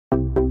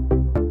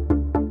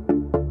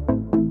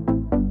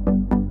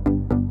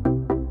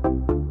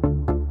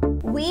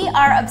We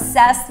are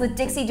obsessed with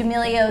Dixie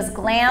D'Amelio's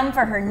glam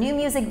for her new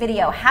music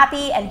video,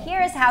 Happy, and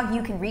here is how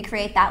you can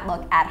recreate that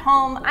look at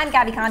home. I'm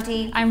Gabi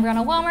Conti. I'm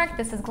Brianna Walmark,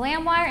 this is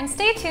Glamwire, and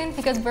stay tuned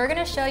because we're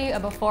gonna show you a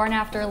before and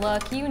after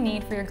look you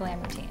need for your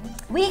glam routine.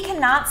 We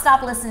cannot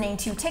stop listening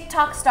to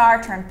TikTok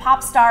star turned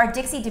pop star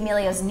Dixie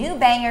D'Amelio's new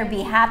banger,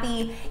 Be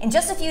Happy. In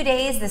just a few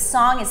days, this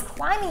song is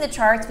climbing the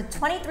charts with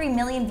 23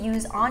 million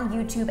views on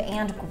YouTube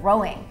and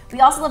growing. We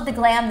also love the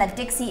glam that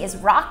Dixie is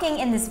rocking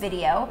in this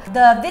video.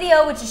 The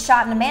video, which is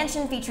shot in a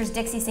mansion, features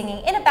Dixie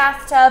singing in a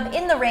bathtub,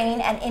 in the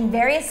rain, and in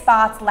various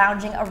spots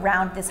lounging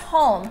around this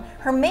home.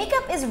 Her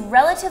makeup is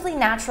relatively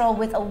natural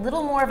with a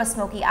little more of a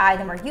smoky eye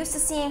than we're used to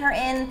seeing her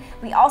in.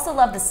 We also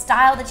love the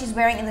style that she's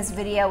wearing in this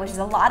video, which is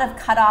a lot of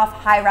cut-off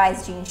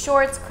high-rise jean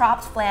shorts,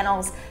 cropped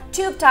flannels,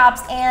 tube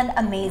tops, and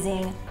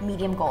amazing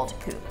medium gold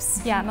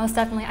hoops. Yeah, most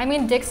definitely. I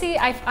mean, Dixie,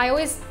 I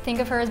always think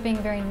of her as being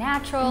very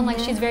natural and like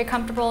she's very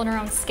comfortable in her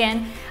own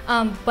skin.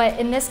 But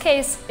in this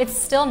case, it's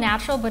still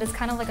natural, but it's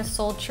kind of like a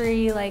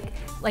sultry, like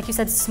you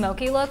said,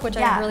 smoky look, which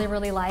I really,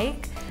 really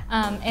like.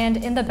 And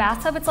in the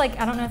bathtub, it's like,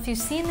 I don't know if you've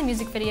seen the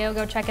music video,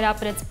 go check it out,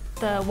 but it's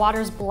the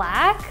water's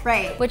black,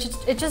 right? Which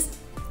it just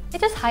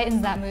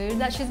heightens that mood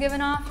that she's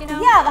giving off, you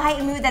know? Yeah, the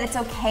heightened mood that it's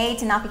okay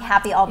to not be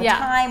happy all the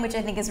time, which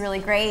I think is really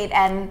great.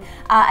 And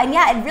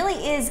yeah, it really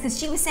is, because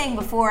she was saying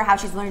before how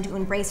she's learned to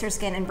embrace her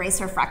skin, embrace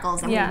her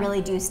freckles, and we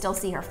really do still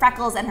see her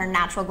freckles and her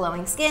natural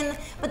glowing skin,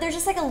 but there's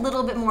just like a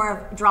little bit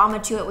more drama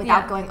to it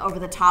without going over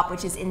the top,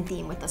 which is in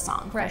theme with the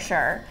song, for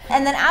sure.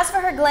 And then as for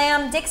her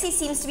glam, Dixie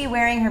seems to be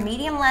wearing her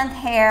medium length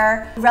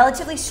hair,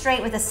 relatively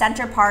straight with the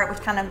center part,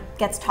 which kind of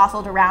gets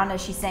tousled around as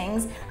she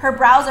sings. Her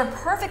brows are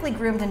perfectly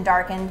groomed and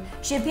darkened.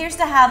 She appears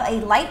to have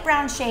a light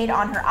brown shade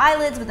on her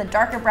eyelids with a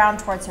darker brown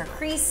towards her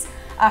crease.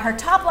 Her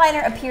top liner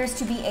appears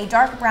to be a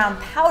dark brown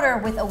powder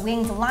with a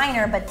winged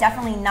liner, but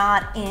definitely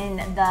not in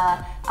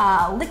the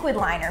liquid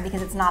liner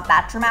because it's not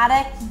that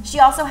dramatic. She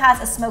also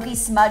has a smoky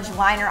smudge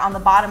liner on the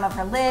bottom of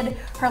her lid.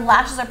 Her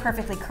lashes are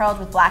perfectly curled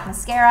with black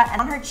mascara,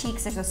 and on her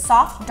cheeks there's a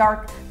soft,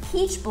 dark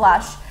peach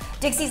blush.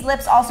 Dixie's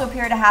lips also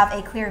appear to have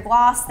a clear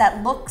gloss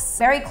that looks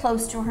very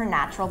close to her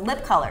natural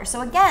lip color.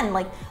 So again,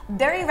 like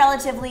very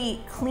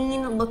relatively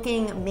clean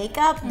looking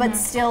makeup, but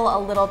still a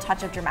little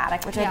touch of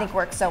dramatic, which I think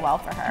works so well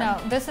for her.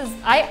 No, this is,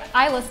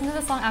 I listened to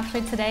the song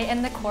actually today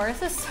and the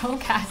chorus is so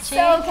catchy.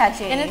 So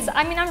catchy. And it's,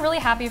 I mean, I'm really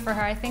happy for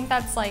her. I think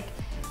that's like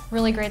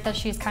really great that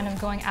she's kind of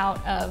going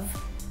out of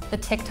the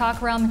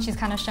TikTok realm and she's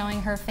kind of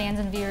showing her fans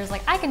and viewers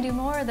like, I can do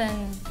more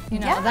than, you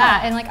know,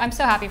 that. And like, I'm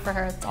so happy for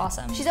her, it's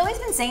awesome. She's always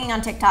been singing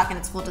on TikTok and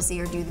it's cool to see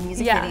her do the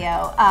music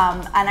video.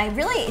 And I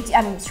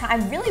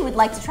really would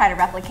like to try to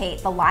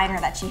replicate the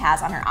liner that she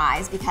has on her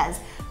eyes, because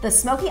the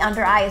smoky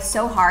under eye is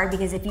so hard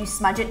because if you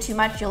smudge it too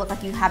much, you'll look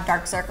like you have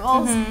dark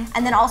circles.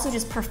 And then also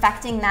just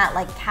perfecting that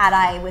like cat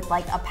eye with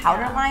like a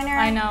powder liner.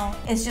 I know.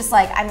 It's just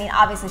like, I mean,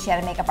 obviously she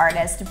had a makeup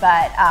artist,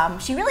 but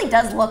she really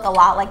does look a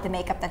lot like the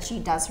makeup that she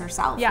does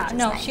herself. Yeah, which is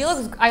no, nice. she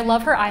looks, I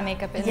love her eye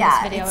makeup in this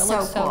video. It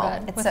looks so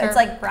good. It's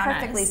like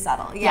perfectly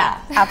subtle.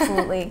 Yeah,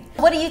 absolutely.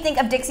 What do you think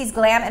of Dixie's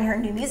glam and her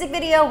new music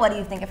video? What do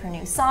you think of her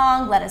new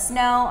song? Let us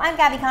know. I'm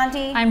Gabi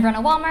Conti. I'm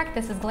Brianna Walmark.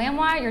 This is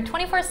Glamwire, your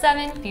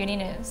 24/7 beauty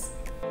news.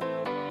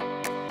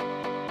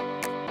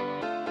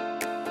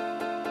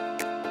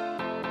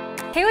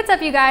 Hey, what's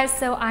up you guys?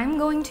 So I'm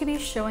going to be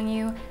showing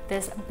you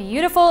this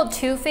beautiful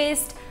Too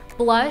Faced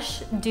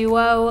blush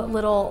duo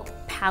little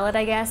palette,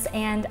 I guess,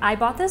 and I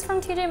bought this from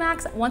TJ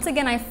Maxx. Once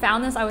again, I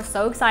found this, I was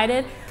so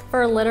excited,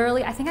 for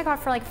literally, I think I got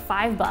it for like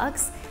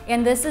 $5,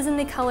 and this is in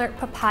the color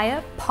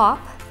Papaya Pop,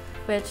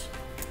 which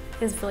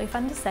is really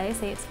fun to say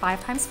it's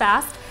 5 times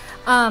fast.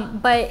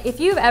 But if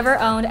you've ever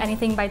owned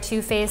anything by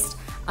Too Faced,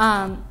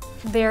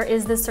 there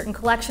is this certain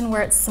collection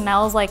where it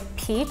smells like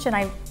peach, and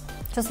I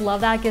just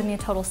love that. It gives me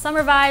total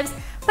summer vibes.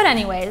 But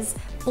anyways,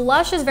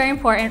 blush is very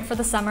important for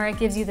the summer. It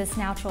gives you this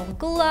natural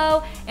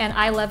glow, and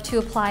I love to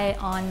apply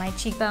it on my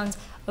cheekbones,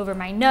 over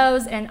my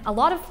nose, and a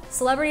lot of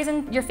celebrities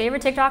and your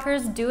favorite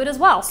TikTokers do it as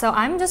well. So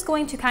I'm just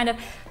going to kind of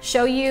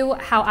show you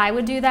how I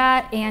would do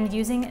that and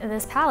using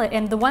this palette.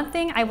 And the one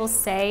thing I will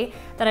say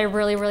that I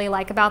really, really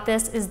like about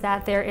this is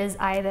that there is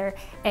either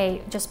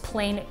a just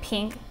plain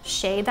pink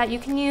shade that you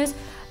can use,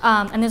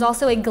 and there's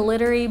also a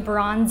glittery,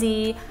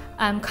 bronzy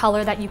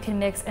color that you can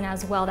mix in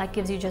as well that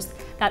gives you just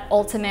that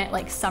ultimate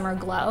like summer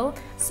glow.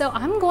 So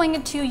I'm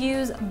going to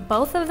use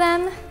both of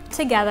them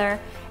together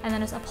and then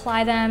just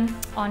apply them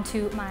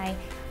onto my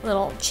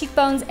little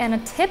cheekbones. And a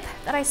tip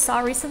that I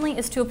saw recently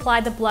is to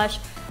apply the blush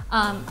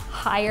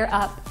higher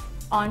up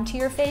onto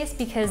your face,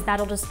 because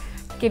that'll just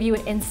give you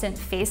an instant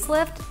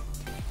facelift.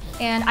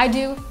 And I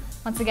do,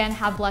 once again,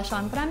 have blush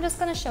on, but I'm just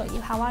gonna show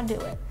you how I do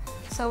it.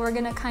 So we're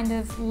gonna kind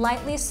of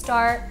lightly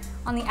start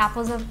on the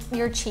apples of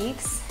your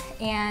cheeks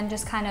and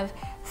just kind of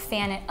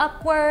fan it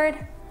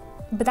upward.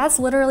 But that's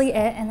literally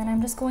it. And then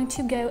I'm just going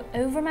to go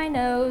over my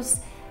nose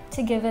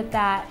to give it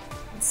that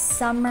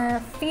summer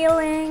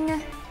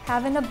feeling,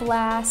 having a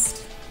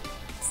blast,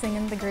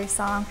 singing the Grease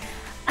song.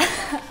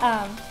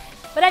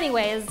 But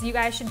anyways, you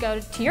guys should go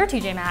to your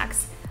TJ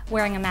Maxx,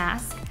 wearing a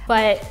mask.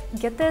 But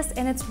get this,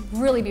 and it's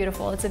really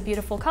beautiful. It's a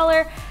beautiful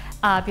color,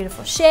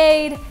 beautiful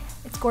shade.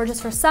 It's gorgeous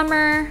for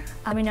summer.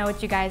 Let me know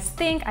what you guys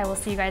think. I will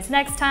see you guys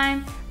next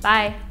time.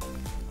 Bye.